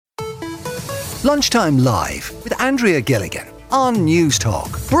Lunchtime Live with Andrea Gilligan on News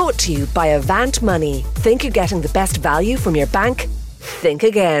Talk. Brought to you by Avant Money. Think you're getting the best value from your bank? Think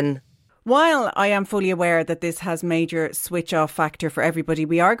again. While I am fully aware that this has major switch-off factor for everybody,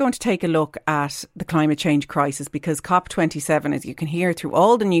 we are going to take a look at the climate change crisis because COP27, as you can hear through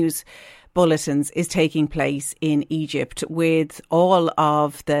all the news bulletins, is taking place in Egypt, with all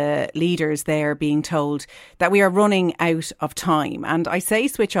of the leaders there being told that we are running out of time. And I say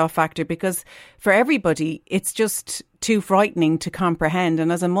switch off factor because for everybody, it's just too frightening to comprehend.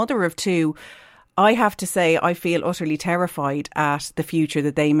 And as a mother of two, I have to say I feel utterly terrified at the future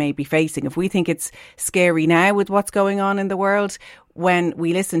that they may be facing. If we think it's scary now with what's going on in the world, when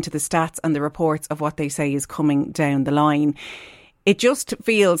we listen to the stats and the reports of what they say is coming down the line, it just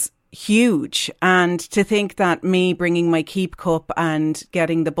feels huge. And to think that me bringing my keep cup and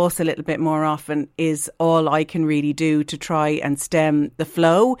getting the bus a little bit more often is all I can really do to try and stem the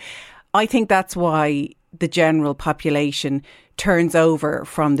flow, I think that's why the general population turns over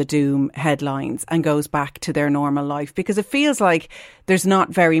from the doom headlines and goes back to their normal life, because it feels like there's not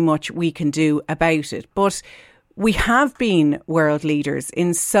very much we can do about it. But we have been world leaders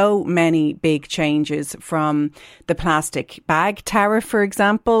in so many big changes, from the plastic bag tariff, for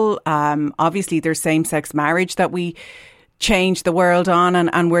example. Obviously, there's same-sex marriage that we changed the world on,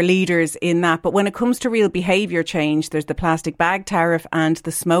 and we're leaders in that. But when it comes to real behaviour change, there's the plastic bag tariff and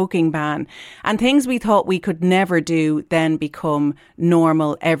the smoking ban. And things we thought we could never do then become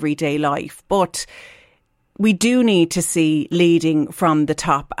normal everyday life. But we do need to see leading from the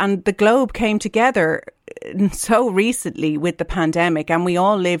top. And the globe came together so recently with the pandemic, and we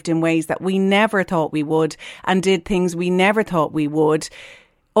all lived in ways that we never thought we would and did things we never thought we would,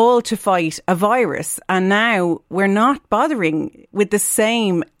 all to fight a virus. And now we're not bothering with the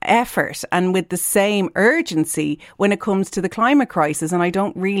same effort and with the same urgency when it comes to the climate crisis. And I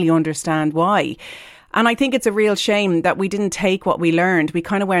don't really understand why. And I think it's a real shame that we didn't take what we learned. We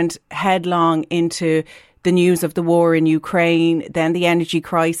kind of went headlong into the news of the war in Ukraine, then the energy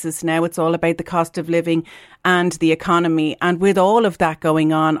crisis. Now it's all about the cost of living and the economy. And with all of that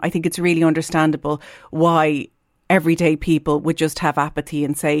going on, I think it's really understandable why everyday people would just have apathy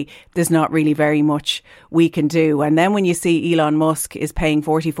and say there's not really very much we can do. And then when you see Elon Musk is paying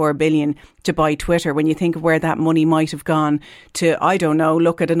 44 billion to buy Twitter, when you think of where that money might have gone to, I don't know,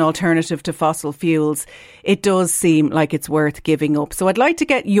 look at an alternative to fossil fuels, it does seem like it's worth giving up. So I'd like to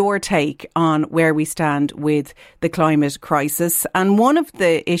get your take on where we stand with the climate crisis. And one of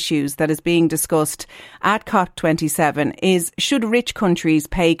the issues that is being discussed at COP27 is, should rich countries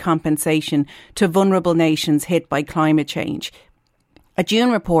pay compensation to vulnerable nations hit by climate change? A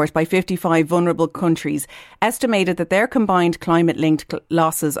June report by 55 vulnerable countries estimated that their combined climate-linked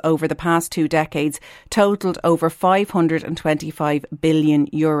losses over the past 2 decades totalled over €525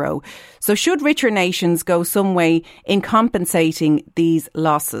 billion. So should richer nations go some way in compensating these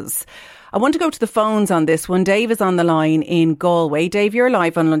losses? I want to go to the phones on this one. Dave is on the line in Galway. Dave, you're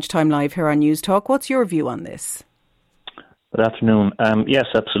live on Lunchtime Live here on News Talk. What's your view on this? Good afternoon. Yes,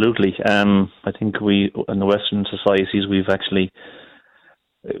 absolutely. I think we, in the Western societies,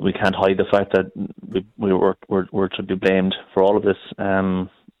 we can't hide the fact that we're to be blamed for all of this. The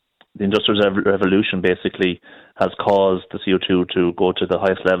Industrial Revolution basically has caused the CO2 to go to the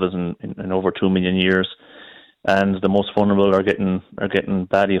highest levels in over 2 million years, and the most vulnerable are getting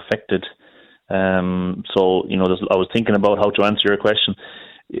badly affected. So I was thinking about how to answer your question.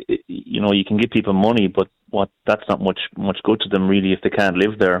 You can give people money, but that's not much good to them really if they can't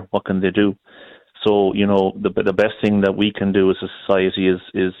live there. What can they do? So the best thing that we can do as a society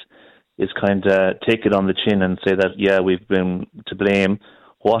is kind of take it on the chin and say that, yeah, we've been to blame.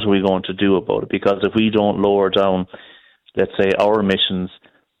 What are we going to do about it? Because if we don't lower down, let's say, our emissions,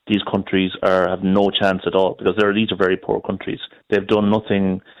 these countries have no chance at all, because these are very poor countries. They've done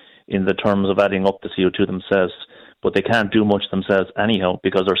nothing in the terms of adding up the CO2 themselves, but they can't do much themselves anyhow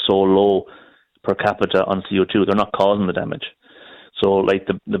because they're so low per capita on CO2. They're not causing the damage. So,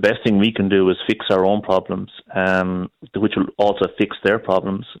 the best thing we can do is fix our own problems, which will also fix their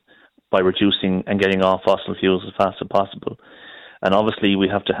problems by reducing and getting off fossil fuels as fast as possible. And obviously, we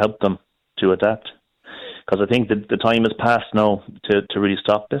have to help them to adapt, because I think that the time has passed now to really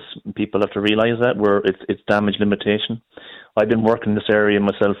stop this. People have to realise that it's damage limitation. I've been working in this area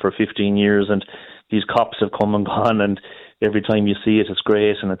myself for 15 years, and these COPs have come and gone, and every time you see it, it's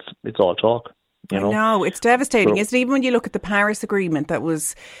great, and it's all talk. No, it's devastating, isn't it? Even when you look at the Paris Agreement that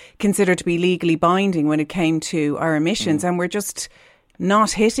was considered to be legally binding when it came to our emissions, and we're just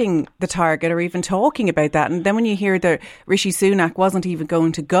not hitting the target or even talking about that. And then when you hear that Rishi Sunak wasn't even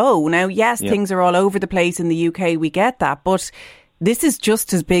going to go. Now, yes, things are all over the place in the UK, we get that, but this is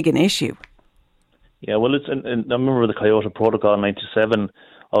just as big an issue. Yeah, well, and I remember the Kyoto Protocol in '97.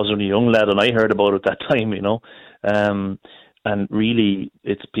 I was only a young lad, and I heard about it that time, and really,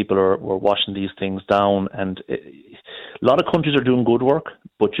 it's people were washing these things down, and a lot of countries are doing good work,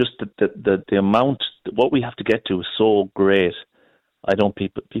 but just the amount, what we have to get to is so great.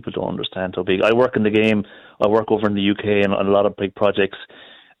 People don't understand how big. I work in the game. I work over in the UK and on a lot of big projects,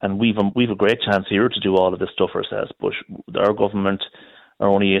 and we've a great chance here to do all of this stuff ourselves. But our government are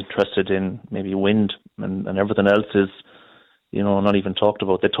only interested in maybe wind, and everything else is, not even talked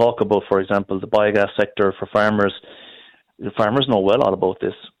about. They talk about, for example, the biogas sector for farmers. The farmers know well all about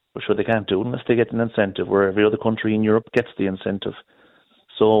this, but sure, they can't do it unless they get an incentive, where every other country in Europe gets the incentive.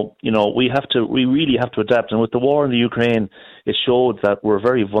 So, we really have to adapt. And with the war in the Ukraine, it showed that we're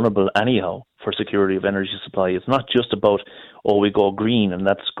very vulnerable anyhow for security of energy supply. It's not just about, we go green and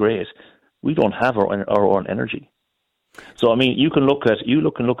that's great. We don't have our own energy. So, I mean, you can look at,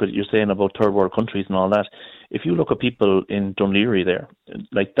 you're saying about third world countries and all that. If you look at people in Dunleary there,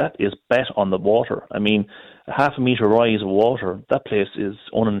 like that is bet on the water. I mean, a half a metre rise of water, that place is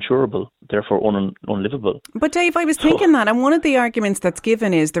uninsurable, therefore unlivable. But Dave, I was thinking that, and one of the arguments that's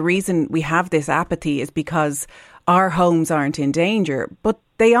given is the reason we have this apathy is because our homes aren't in danger. But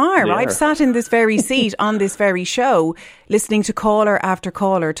they are. I've sat in this very seat on this very show listening to caller after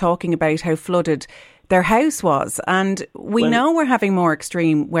caller talking about how flooded their house was, and we know we're having more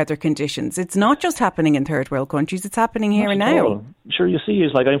extreme weather conditions. It's not just happening in third world countries, it's happening here and now. Sure, you see,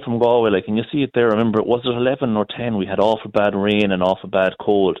 it's like I'm from Galway, and you see it there. I remember, was it 11 or 10? We had awful bad rain and awful bad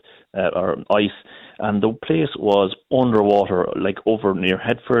cold or ice, and the place was underwater, like over near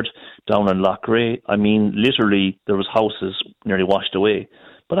Headford, down in Loughrea. I mean, literally, there was houses nearly washed away.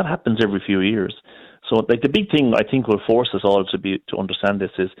 But that happens every few years. So, the big thing I think will force us all to understand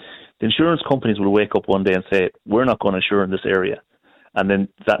this is the insurance companies will wake up one day and say, we're not going to insure in this area. And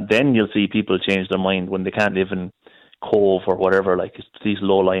then you'll see people change their mind when they can't live in Cove or whatever, like these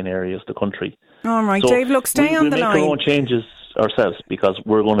low-lying areas of the country. All right, so Dave, look, stay on the line. We'll make our own changes ourselves because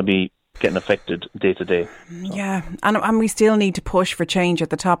we're going to be getting affected day to day. So. Yeah, and we still need to push for change at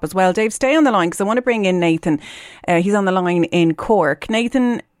the top as well. Dave, stay on the line because I want to bring in Nathan. He's on the line in Cork.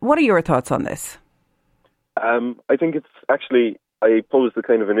 Nathan, what are your thoughts on this? I think it's actually, I pose the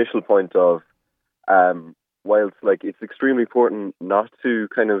kind of initial point of, whilst it's extremely important not to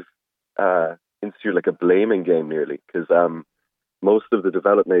kind of institute like a blaming game nearly, because most of the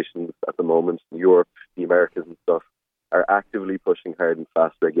developed nations at the moment, Europe, the Americas and stuff, are actively pushing hard and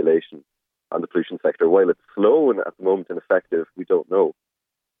fast regulation on the pollution sector. While it's slow and at the moment ineffective, we don't know.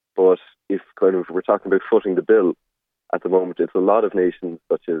 But if we're talking about footing the bill, at the moment it's a lot of nations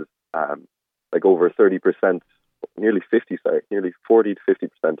such as over 30%, nearly 40 to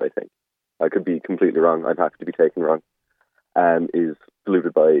 50%, I think. I could be completely wrong. I'm happy to be taken wrong. Is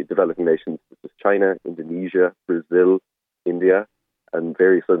polluted by developing nations such as China, Indonesia, Brazil, India, and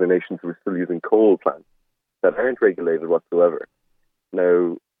various other nations who are still using coal plants that aren't regulated whatsoever.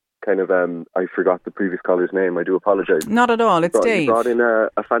 Now, I forgot the previous caller's name. I do apologise. Not at all. It's Dave. You brought in a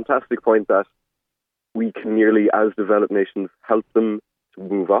fantastic point that we can nearly, as developed nations, help them to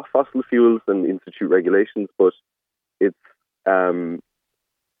move off fossil fuels and institute regulations, but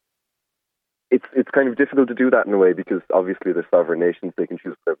it's kind of difficult to do that in a way because obviously they're sovereign nations. They can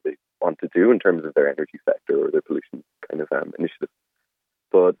choose whatever they want to do in terms of their energy sector or their pollution initiative.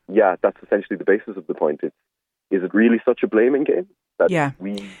 But yeah, that's essentially the basis of the point. Is it really such a blaming game that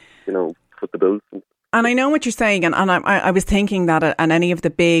we, put the bills? And I know what you're saying, and I was thinking that and any of the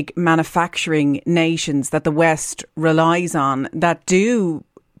big manufacturing nations that the West relies on that do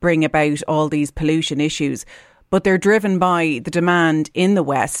bring about all these pollution issues, but they're driven by the demand in the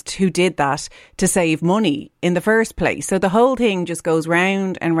West who did that to save money in the first place. So the whole thing just goes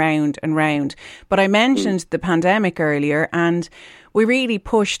round and round and round. But I mentioned the pandemic earlier, and we really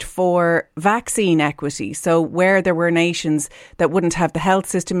pushed for vaccine equity. So where there were nations that wouldn't have the health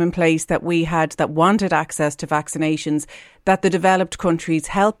system in place that we had, that wanted access to vaccinations, that the developed countries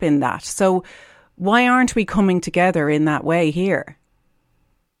help in that. So why aren't we coming together in that way here?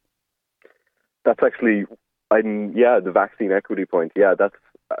 That's actually... the vaccine equity point. Yeah, that's.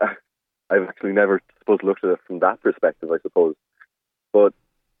 I've actually never looked at it from that perspective, I suppose. But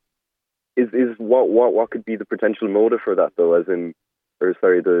is what could be the potential motive for that, though?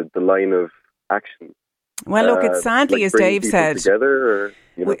 The line of action. Well, look, it's sadly, as Dave said,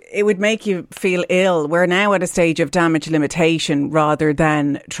 it would make you feel ill. We're now at a stage of damage limitation rather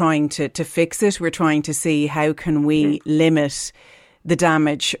than trying to fix it. We're trying to see how can we limit the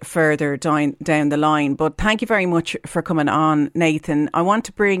damage further down the line. But thank you very much for coming on, Nathan. I want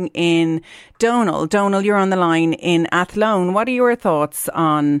to bring in Donal. Donal, you're on the line in Athlone. What are your thoughts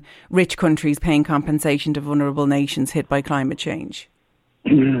on rich countries paying compensation to vulnerable nations hit by climate change?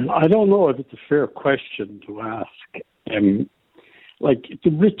 I don't know if it's a fair question to ask. Like the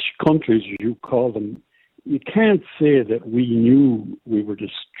rich countries, as you call them, you can't say that we knew we were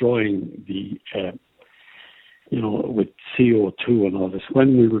destroying the, with CO2 and all this.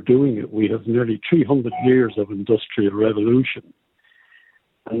 When we were doing it, we have nearly 300 years of industrial revolution.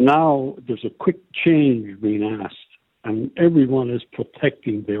 And now there's a quick change being asked, and everyone is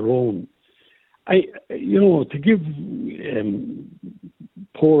protecting their own. To give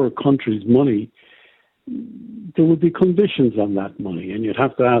poorer countries money, there would be conditions on that money, and you'd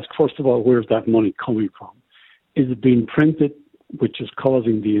have to ask, first of all, where's that money coming from? Is it being printed, which is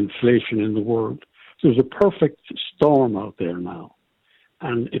causing the inflation in the world? So there's a perfect storm out there now,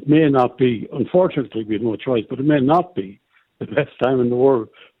 and it may not be, unfortunately we have no choice, but it may not be the best time in the world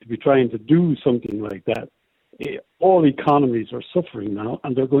to be trying to do something like that. All economies are suffering now,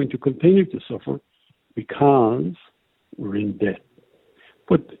 and they're going to continue to suffer because we're in debt.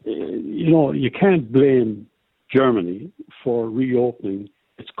 But, you can't blame Germany for reopening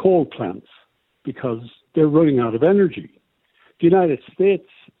its coal plants because they're running out of energy. The United States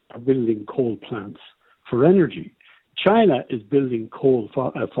are building coal plants for energy. China is building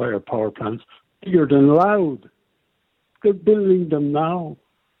coal-fired power plants bigger than loud. They're building them now.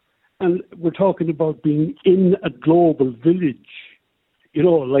 And we're talking about being in a global village. The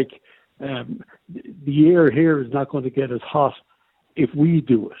air here is not going to get as hot if we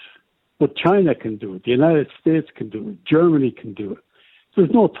do it. But China can do it. The United States can do it. Germany can do it. So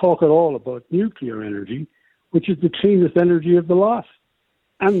there's no talk at all about nuclear energy, which is the cleanest energy of the lot.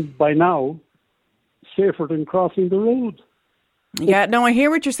 And by now, safer than crossing the road. Yeah, no, I hear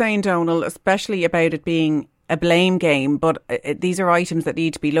what you're saying, Donal, especially about it being a blame game. But these are items that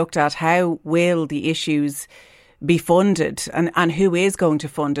need to be looked at. How will the issues be funded, and who is going to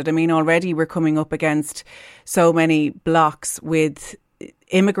fund it? I mean, already we're coming up against so many blocks with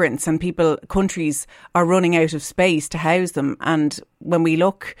immigrants, and countries are running out of space to house them. And when we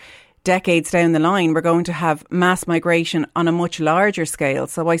look decades down the line, we're going to have mass migration on a much larger scale.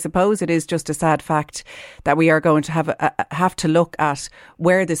 So I suppose it is just a sad fact that we are going to have to look at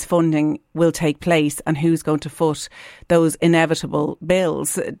where this funding will take place and who's going to foot those inevitable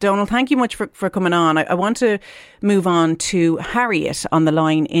bills. Donal, thank you much for coming on. I want to move on to Harriet on the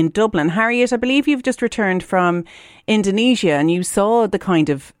line in Dublin. Harriet, I believe you've just returned from Indonesia and you saw the kind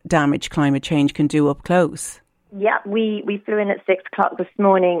of damage climate change can do up close. Yeah, we flew in at 6:00 this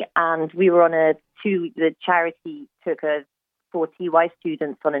morning, and we were on the charity took us 4 TY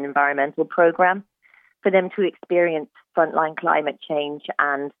students on an environmental program for them to experience frontline climate change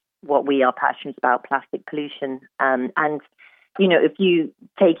and what we are passionate about, plastic pollution. And if you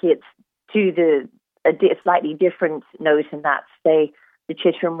take it to a slightly different note, and that's, say, the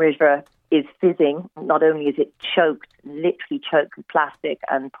Chitram River is fizzing. Not only is it literally choked with plastic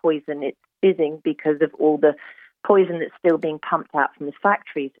and poison, it's fizzing because of all the poison that's still being pumped out from the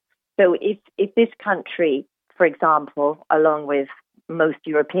factories. So if this country, for example, along with most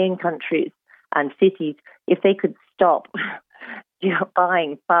European countries and cities, if they could stop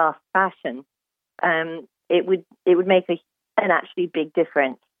buying fast fashion, it would make an actually big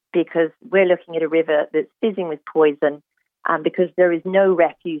difference, because we're looking at a river that's fizzing with poison, and because there is no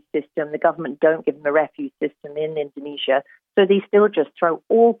refuse system, the government don't give them a refuse system in Indonesia, so they still just throw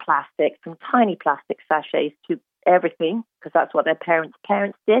all plastic, from tiny plastic sachets to everything, because that's what their parents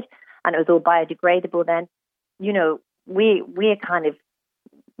did, and it was all biodegradable then.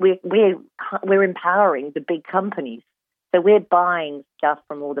 We're empowering the big companies. So we're buying stuff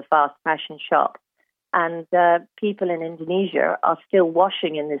from all the fast fashion shops, and people in Indonesia are still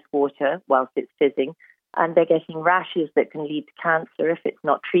washing in this water whilst it's fizzing, and they're getting rashes that can lead to cancer if it's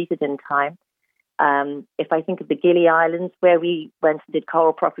not treated in time. If I think of the Gili Islands, where we went and did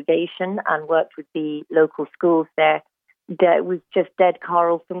coral propagation and worked with the local schools there was just dead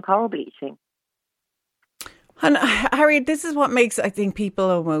coral from coral bleaching. And Harriet, this is what makes, I think, people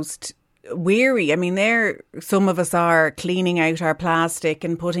almost weary. I mean, some of us are cleaning out our plastic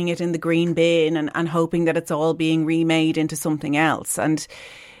and putting it in the green bin and hoping that it's all being remade into something else. And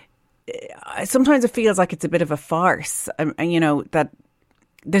sometimes it feels like it's a bit of a farce, that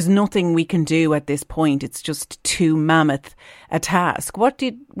there's nothing we can do at this point. It's just too mammoth a task. What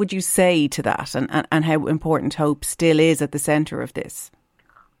would you say to that, and how important hope still is at the centre of this?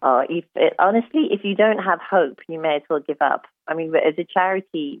 Honestly, if you don't have hope, you may as well give up. I mean, as a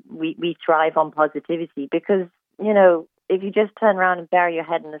charity, we thrive on positivity because, if you just turn around and bury your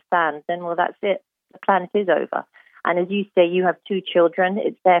head in the sand, then, well, that's it. The planet is over. And as you say, you have 2 children.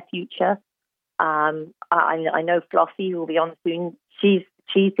 It's their future. I know Flossie, who will be on soon, she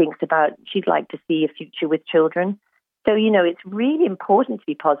thinks about, she'd like to see a future with children. So, it's really important to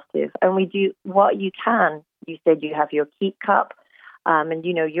be positive, and we do what you can. You said you have your Keep Cup, and,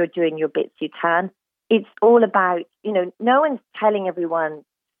 you're doing your bits you can. It's all about, no one's telling everyone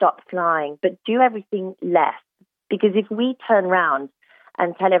stop flying, but do everything less. Because if we turn around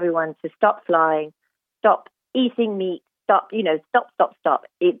and tell everyone to stop flying, stop eating meat, stop, stop,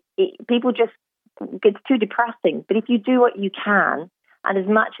 people just, it's too depressing. But if you do what you can, and as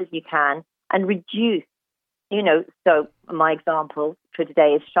much as you can, and reduce, so my example for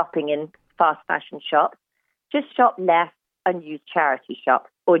today is shopping in fast fashion shops. Just shop less and use charity shops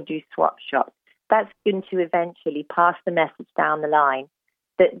or do swap shops. That's going to eventually pass the message down the line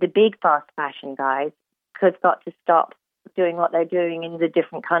that the big fast fashion guys have got to stop doing what they're doing in the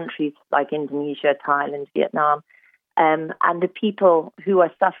different countries like Indonesia, Thailand, Vietnam. And the people who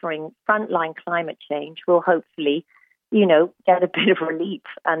are suffering frontline climate change will hopefully get a bit of relief,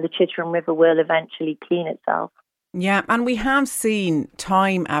 and the Chitram River will eventually clean itself. Yeah, and we have seen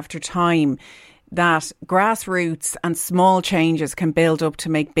time after time that grassroots and small changes can build up to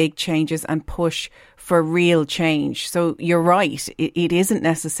make big changes and push for real change. So you're right, it isn't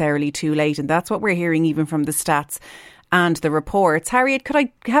necessarily too late, and that's what we're hearing even from the stats and the reports. Harriet, could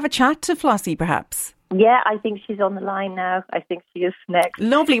I have a chat to Flossie perhaps? Yeah, I think she's on the line now. I think she is next.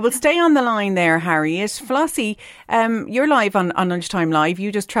 Lovely. Well, stay on the line there, Harriet. Flossie, you're live on Lunchtime Live.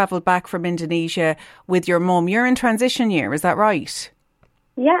 You just travelled back from Indonesia with your mum. You're in transition year, is that right?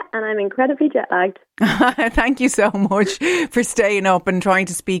 Yeah, and I'm incredibly jet lagged. Thank you so much for staying up and trying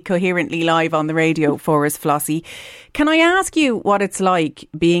to speak coherently live on the radio for us, Flossie. Can I ask you what it's like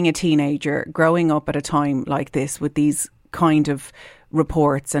being a teenager, growing up at a time like this with these kind of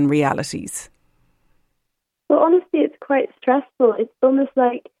reports and realities? Well, honestly, it's quite stressful. It's almost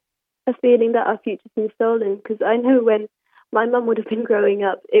like a feeling that our future's been stolen, because I know when my mum would have been growing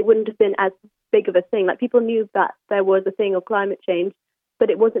up, it wouldn't have been as big of a thing. Like, people knew that there was a thing of climate change, but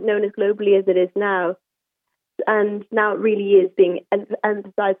it wasn't known as globally as it is now. And now it really is being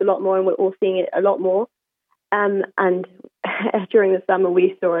emphasised a lot more, and we're all seeing it a lot more. And during the summer,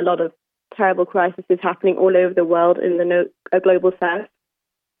 we saw a lot of terrible crises happening all over the world in the global south.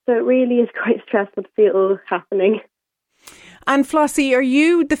 So it really is quite stressful to see it all happening. And Flossie, are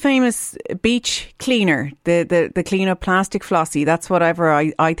you the famous beach cleaner, the clean up plastic Flossie? That's whatever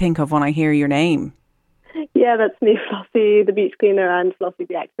I think of when I hear your name. Yeah, that's me, Flossie, the beach cleaner, and Flossie,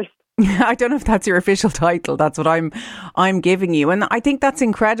 the actress. I don't know if that's your official title. That's what I'm giving you. And I think that's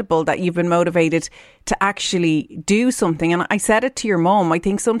incredible that you've been motivated to actually do something. And I said it to your mum. I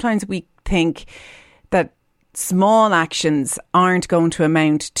think sometimes we think that small actions aren't going to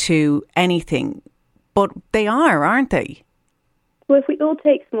amount to anything, but they are, aren't they? Well, if we all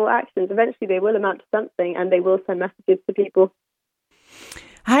take small actions, eventually they will amount to something, and they will send messages to people.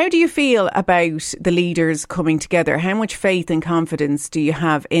 How do you feel about the leaders coming together? How much faith and confidence do you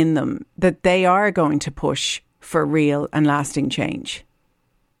have in them that they are going to push for real and lasting change?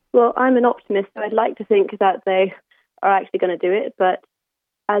 Well, I'm an optimist, so I'd like to think that they are actually going to do it, but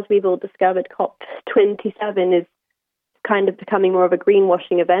as we've all discovered, COP27 is kind of becoming more of a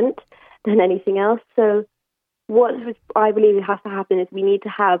greenwashing event than anything else. So what I believe has to happen is we need to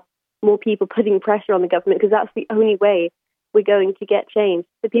have more people putting pressure on the government, because that's the only way we're going to get change.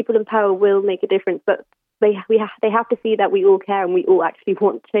 The people in power will make a difference, but they have to see that we all care and we all actually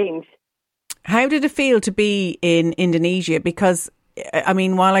want change. How did it feel to be in Indonesia? Because, I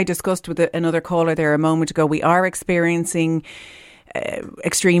mean, while I discussed with another caller there a moment ago, we are experiencing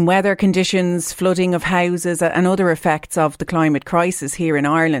extreme weather conditions, flooding of houses and other effects of the climate crisis here in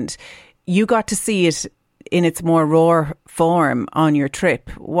Ireland. You got to see it in its more raw form on your trip.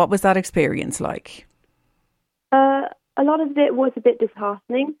 What was that experience like? A lot of it was a bit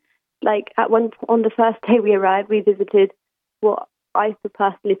disheartening. Like on the first day we arrived, we visited what I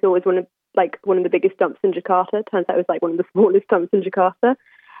personally thought was one of the biggest dumps in Jakarta. Turns out it was like one of the smallest dumps in Jakarta.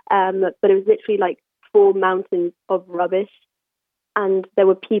 But it was literally like 4 mountains of rubbish, and there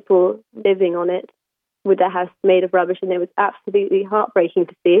were people living on it with their house made of rubbish, and it was absolutely heartbreaking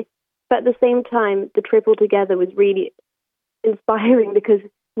to see. But at the same time, the trip altogether was really inspiring, because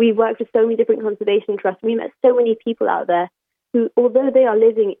we worked with so many different conservation trusts. We met so many people out there who, although they are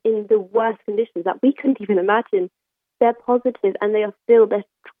living in the worst conditions that we couldn't even imagine, they're positive, and they're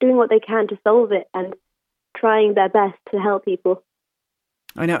doing what they can to solve it and trying their best to help people.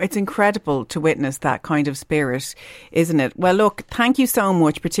 I know, it's incredible to witness that kind of spirit, isn't it? Well, look, thank you so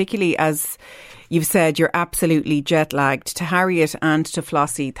much, particularly as you've said you're absolutely jet lagged. To Harriet and to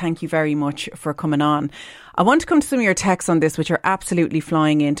Flossie, thank you very much for coming on. I want to come to some of your texts on this, which are absolutely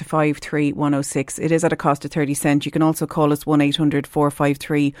flying in to 53106. It is at a cost of 30 cents. You can also call us 1800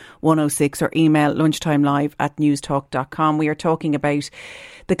 453 106 or email lunchtimelive@newstalk.com. We are talking about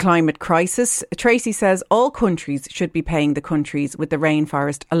the climate crisis. Tracy says all countries should be paying the countries with the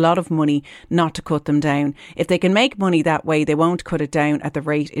rainforest a lot of money not to cut them down. If they can make money that way, they won't cut it down at the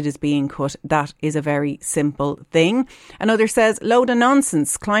rate it is being cut. That is a very simple thing. Another says, load of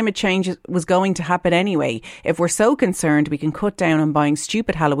nonsense. Climate change was going to happen anyway. If we're so concerned, we can cut down on buying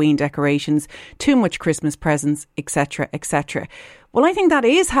stupid Halloween decorations, too much Christmas presents, etc., etc. Well, I think that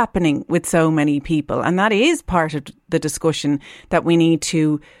is happening with so many people, and that is part of the discussion, that we need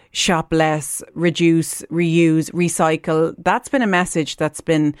to shop less, reduce, reuse, recycle. That's been a message that's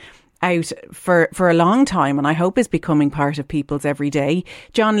been out for a long time, and I hope is becoming part of people's everyday.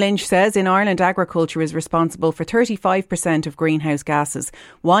 John Lynch says in Ireland, agriculture is responsible for 35% of greenhouse gases.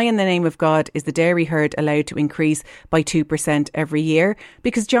 Why in the name of God is the dairy herd allowed to increase by 2% every year?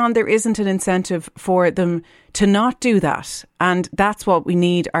 Because, John, there isn't an incentive for them to not do that. And that's what we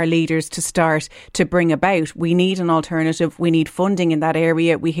need our leaders to start to bring about. We need an alternative. We need funding in that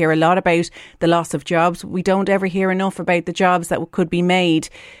area. We hear a lot about the loss of jobs. We don't ever hear enough about the jobs that could be made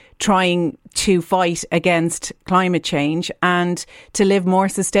trying to fight against climate change and to live more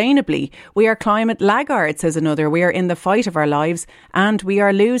sustainably. We are climate laggards, says another. We are in the fight of our lives and we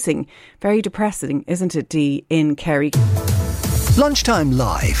are losing. Very depressing, isn't it, Dee, in Kerry? Lunchtime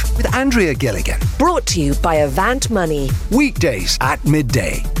Live with Andrea Gilligan. Brought to you by Avant Money. Weekdays at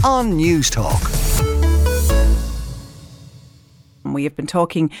midday on Newstalk. We have been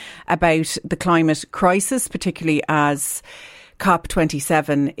talking about the climate crisis, particularly as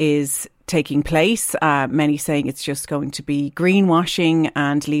COP27 is taking place. Many saying it's just going to be greenwashing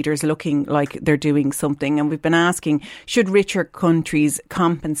and leaders looking like they're doing something. And we've been asking, should richer countries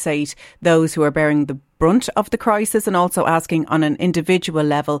compensate those who are bearing the brunt of the crisis, and also asking on an individual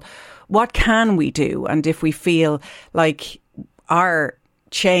level, what can we do? And if we feel like our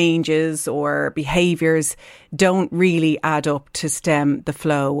changes or behaviours don't really add up to stem the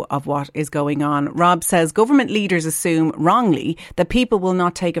flow of what is going on. Rob says government leaders assume wrongly that people will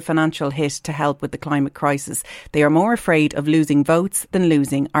not take a financial hit to help with the climate crisis. They are more afraid of losing votes than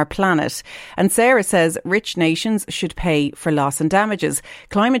losing our planet. And Sarah says rich nations should pay for loss and damages.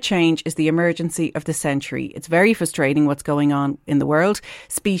 Climate change is the emergency of the century. It's very frustrating what's going on in the world.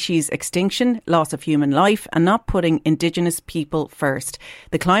 Species extinction, loss of human life, and not putting Indigenous people first.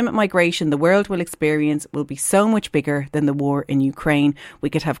 The climate migration the world will experience will be so much bigger than the war in Ukraine. We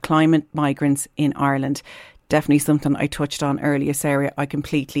could have climate migrants in Ireland. Definitely something I touched on earlier, Sarah. I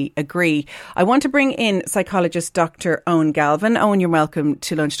completely agree. I want to bring in psychologist Dr. Owen Galvin. Owen, you're welcome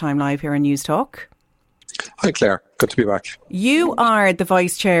to Lunchtime Live here on Newstalk. Hi Claire, good to be back. You are the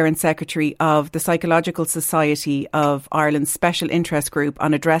Vice Chair and Secretary of the Psychological Society of Ireland's Special Interest Group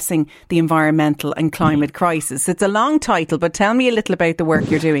on addressing the environmental and climate crisis. It's a long title, but tell me a little about the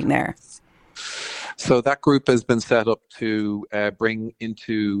work you're doing there. So that group has been set up to bring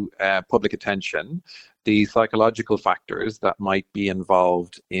into public attention the psychological factors that might be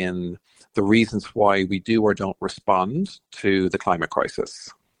involved in the reasons why we do or don't respond to the climate crisis.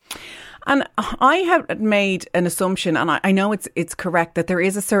 And I have made an assumption, and I know it's correct, that there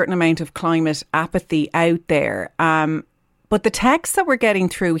is a certain amount of climate apathy out there. But the texts that we're getting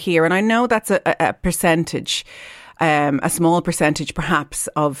through here, and I know that's a percentage, a small percentage perhaps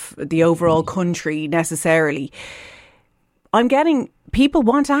of the overall country necessarily. I'm getting people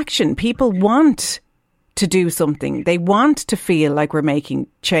want action. People want to do something. They want to feel like we're making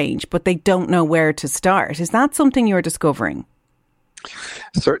change, but they don't know where to start. Is that something you're discovering?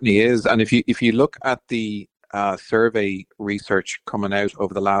 Certainly is. And if you look at the survey research coming out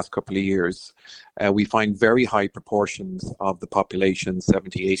over the last couple of years, we find very high proportions of the population,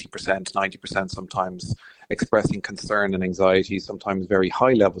 70, 80%, 90% sometimes, expressing concern and anxiety, sometimes very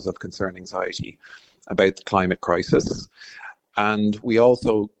high levels of concern and anxiety about the climate crisis. And we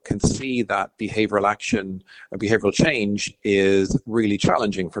also can see that behavioural action, behavioural change is really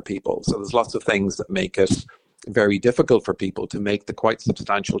challenging for people. So there's lots of things that make it very difficult for people to make the quite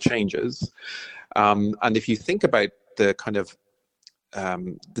substantial changes. And if you think about the kind of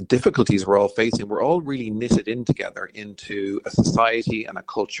the difficulties we're all facing, we're all really knitted in together into a society and a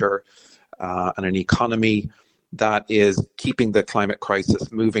culture and an economy that is keeping the climate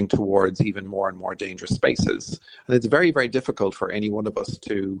crisis moving towards even more and more dangerous spaces. And it's very, very difficult for any one of us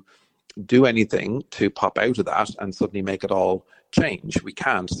to do anything to pop out of that and suddenly make it all change. We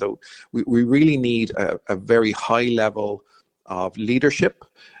can't. So we really need a very high level of leadership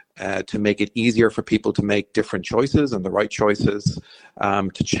to make it easier for people to make different choices and the right choices,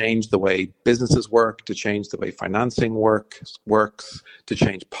 to change the way businesses work, to change the way financing works, to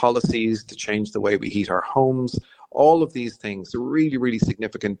change policies, to change the way we heat our homes. All of these things, really, really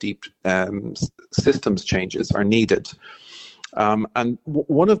significant, deep systems changes are needed. And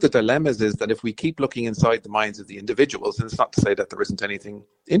one of the dilemmas is that if we keep looking inside the minds of the individuals, and it's not to say that there isn't anything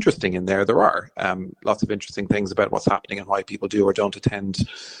interesting in there, there are lots of interesting things about what's happening and why people do or don't attend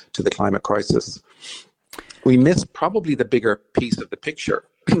to the climate crisis. We miss probably the bigger piece of the picture.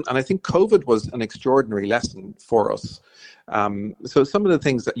 And I think COVID was an extraordinary lesson for us. So some of the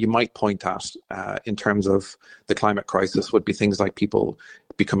things that you might point at in terms of the climate crisis would be things like people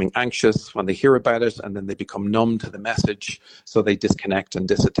becoming anxious when they hear about it, and then they become numb to the message, so they disconnect and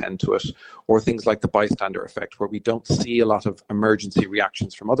disattend to it. Or things like the bystander effect, where we don't see a lot of emergency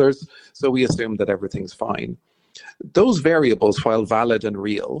reactions from others, so we assume that everything's fine. Those variables, while valid and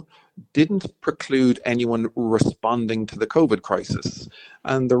real, didn't preclude anyone responding to the COVID crisis.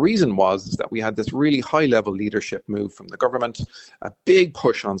 And the reason was that we had this really high-level leadership move from the government, a big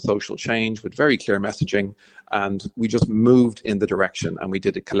push on social change with very clear messaging, and we just moved in the direction, and we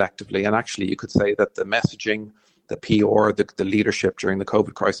did it collectively. And actually, you could say that the messaging, the PR, the leadership during the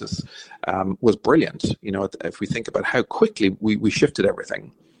COVID crisis was brilliant. You know, if we think about how quickly we shifted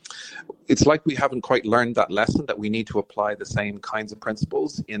everything. It's like we haven't quite learned that lesson, that we need to apply the same kinds of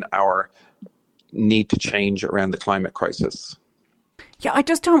principles in our need to change around the climate crisis. Yeah, I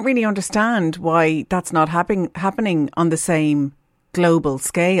just don't really understand why that's not happening on the same global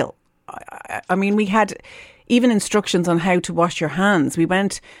scale. I mean, we had even instructions on how to wash your hands. We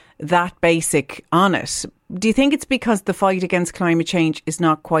went that basic on it. Do you think it's because the fight against climate change is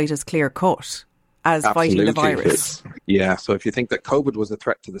not quite as clear cut as fighting the virus? Yeah, so if you think that COVID was a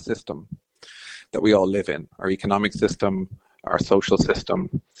threat to the system that we all live in, our economic system, our social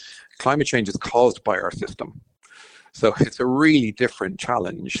system, climate change is caused by our system. So it's a really different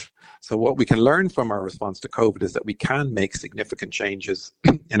challenge. So what we can learn from our response to COVID is that we can make significant changes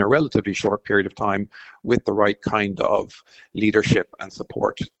in a relatively short period of time with the right kind of leadership and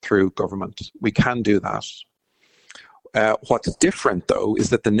support through government. We can do that. What's different, though, is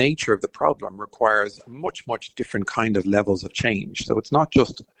that the nature of the problem requires much, much different kind of levels of change. So it's not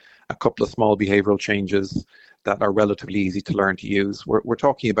just a couple of small behavioral changes that are relatively easy to learn to use. We're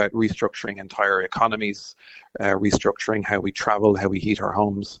talking about restructuring entire economies, restructuring how we travel, how we heat our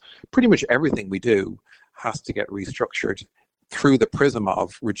homes. Pretty much everything we do has to get restructured through the prism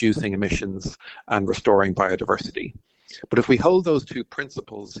of reducing emissions and restoring biodiversity. But if we hold those two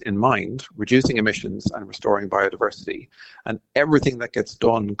principles in mind, reducing emissions and restoring biodiversity, and everything that gets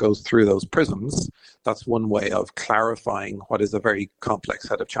done goes through those prisms, that's one way of clarifying what is a very complex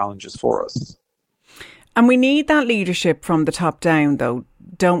set of challenges for us. And we need that leadership from the top down, though,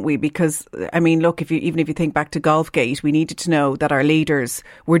 don't we? Because, I mean, look, even if you think back to Golfgate, we needed to know that our leaders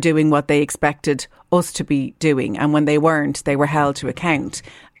were doing what they expected us to be doing. And when they weren't, they were held to account.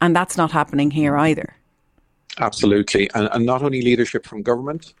 And that's not happening here either. Absolutely. And not only leadership from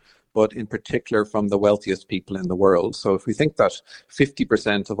government, but in particular from the wealthiest people in the world. So if we think that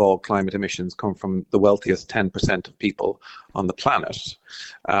 50% of all climate emissions come from the wealthiest 10% of people on the planet,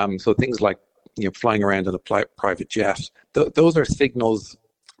 so things like flying around in a private jet, those are signals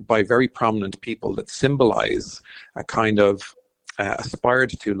by very prominent people that symbolize a kind of aspired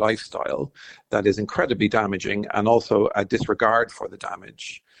to lifestyle that is incredibly damaging, and also a disregard for the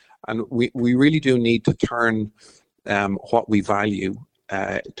damage. And we really do need to turn what we value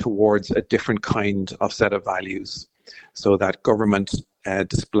towards a different kind of set of values, so that government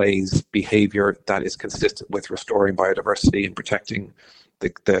displays behaviour that is consistent with restoring biodiversity and protecting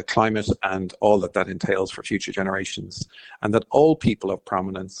the climate and all that entails for future generations, and that all people of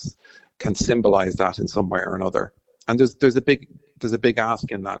prominence can symbolise that in some way or another. And there's a big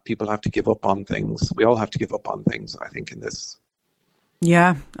ask in that. People have to give up on things. We all have to give up on things, I think, in this.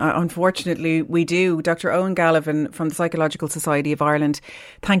 Yeah, unfortunately we do. Dr. Eoin Gallivan from the Psychological Society of Ireland,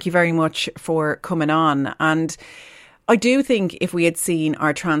 thank you very much for coming on. And I do think if we had seen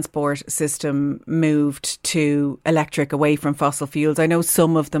our transport system moved to electric, away from fossil fuels, I know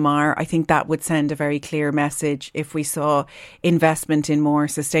some of them are, I think that would send a very clear message. If we saw investment in more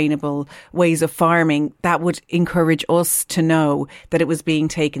sustainable ways of farming, that would encourage us to know that it was being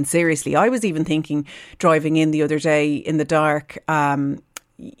taken seriously. I was even thinking, driving in the other day in the dark,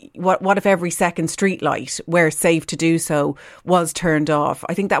 what if every second street light, where safe to do so, was turned off?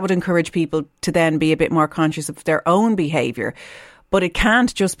 I think that would encourage people to then be a bit more conscious of their own behaviour. But it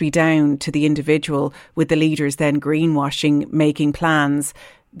can't just be down to the individual, with the leaders then greenwashing, making plans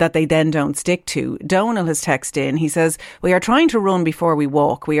that they then don't stick to. Donal has texted in. He says, we are trying to run before we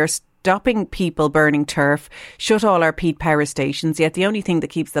walk. We are stopping people burning turf, shut all our peat power stations, yet the only thing that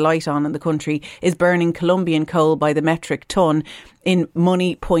keeps the light on in the country is burning Colombian coal by the metric tonne in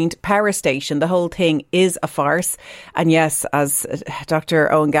Money Point Power Station. The whole thing is a farce. And yes, as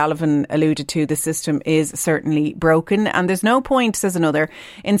Dr. Owen Gallivan alluded to, the system is certainly broken. And there's no point, says another,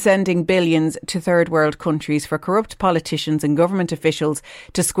 in sending billions to third world countries for corrupt politicians and government officials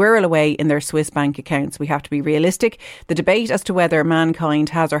to squirrel away in their Swiss bank accounts. We have to be realistic. The debate as to whether mankind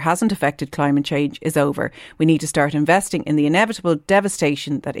has or hasn't affected climate change is over. We need to start investing in the inevitable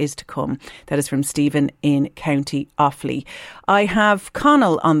devastation that is to come. That is from Stephen in County Offaly. I have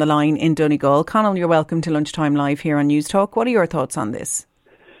Conall on the line in Donegal. Conall, you're welcome to Lunchtime Live here on News Talk. What are your thoughts on this?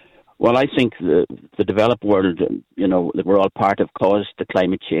 Well, I think the developed world, that we're all part of, caused the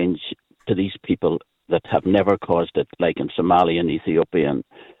climate change to these people that have never caused it, like in Somalia and Ethiopia and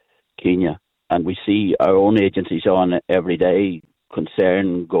Kenya. And we see our own agencies on every day,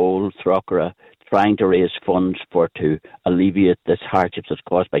 Concern, Goal, Throcra, trying to raise funds to alleviate this hardships that's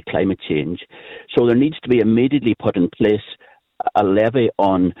caused by climate change. So there needs to be immediately put in place a levy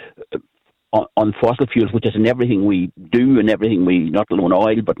on fossil fuels, which is in everything we do and everything we, not alone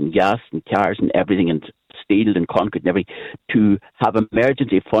oil, but in gas and cars and everything, and steel and concrete and everything, to have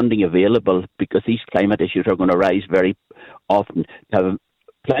emergency funding available, because these climate issues are going to rise very often. To have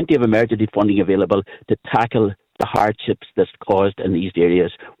plenty of emergency funding available to tackle the hardships that's caused in these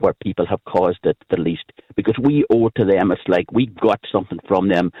areas where people have caused it the least. Because we owe it to them. It's like we got something from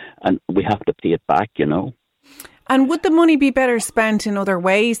them and we have to pay it back, And would the money be better spent in other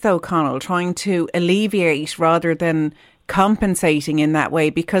ways, though, Conall, trying to alleviate rather than compensating in that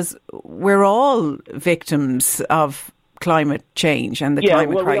way? Because we're all victims of climate change and the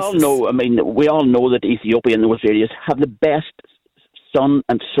climate crisis. We all know that Ethiopia and those areas have the best sun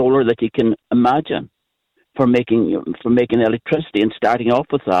and solar that you can imagine for making electricity and starting off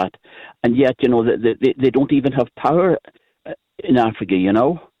with that. And yet, they don't even have power in Africa,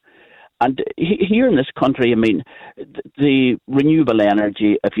 And here in this country, the renewable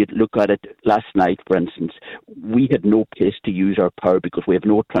energy, if you look at it last night, for instance, we had no place to use our power because we have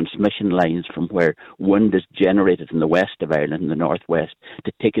no transmission lines from where wind is generated in the west of Ireland and the northwest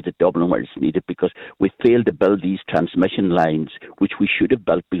to take it to Dublin where it's needed, because we failed to build these transmission lines, which we should have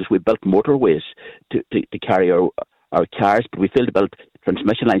built, because we built motorways to carry our cars, but we failed to build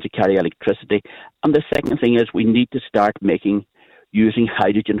transmission lines to carry electricity. And the second thing is we need to start using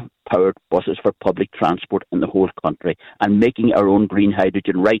hydrogen-powered buses for public transport in the whole country, and making our own green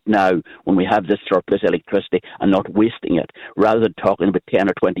hydrogen right now when we have this surplus electricity, and not wasting it, rather than talking about 10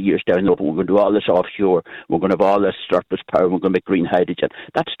 or 20 years down the road, we're going to do all this offshore, we're going to have all this surplus power, we're going to make green hydrogen.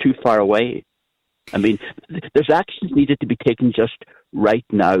 That's too far away. There's actions needed to be taken just right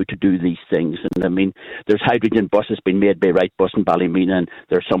now to do these things. And there's hydrogen buses being made by Wrightbus in Ballymena, and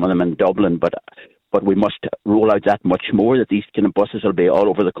there's some of them in Dublin, but we must roll out that much more, that these kind of buses will be all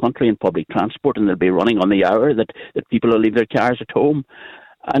over the country in public transport, and they'll be running on the hour, that people will leave their cars at home.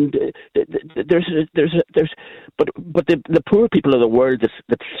 And but the poor people of the world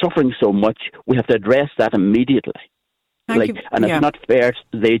that's suffering so much, we have to address that immediately. It's not fair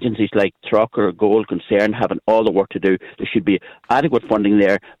to the agencies like Throcra, Goal, Concern having all the work to do. There should be adequate funding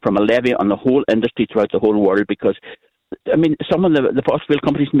there from a levy on the whole industry throughout the whole world, because some of the fossil fuel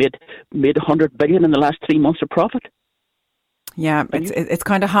companies made 100 billion in the last 3 months of profit. Yeah, it's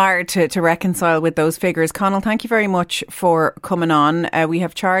kind of hard to reconcile with those figures. Conall, thank you very much for coming on. We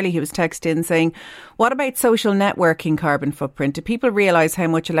have Charlie who was texted in saying, what about social networking carbon footprint? Do people realise how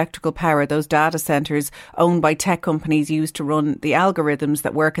much electrical power those data centres owned by tech companies use to run the algorithms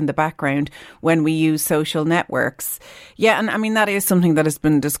that work in the background when we use social networks? Yeah, and that is something that has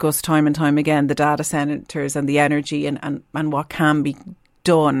been discussed time and time again, the data centres and the energy and what can be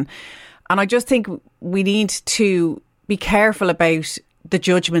done. And I just think we need to be careful about the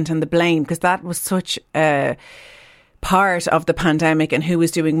judgment and the blame, because that was such a part of the pandemic, and who was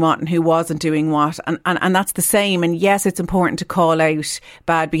doing what and who wasn't doing what. And that's the same. And yes, it's important to call out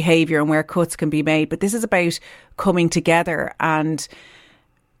bad behaviour and where cuts can be made. But this is about coming together and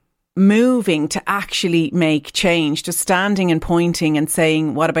moving to actually make change. Just standing and pointing and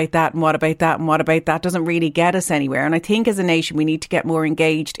saying, what about that and what about that and what about that, doesn't really get us anywhere. And I think as a nation, we need to get more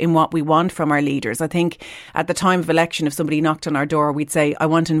engaged in what we want from our leaders. I think at the time of election, if somebody knocked on our door, we'd say, I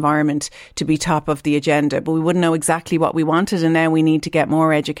want environment to be top of the agenda, but we wouldn't know exactly what we wanted. And now we need to get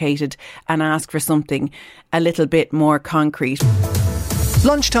more educated and ask for something a little bit more concrete.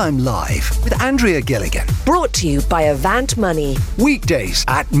 Lunchtime Live with Andrea Gilligan. Brought to you by Avant Money. Weekdays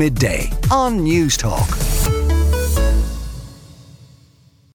at midday on News Talk.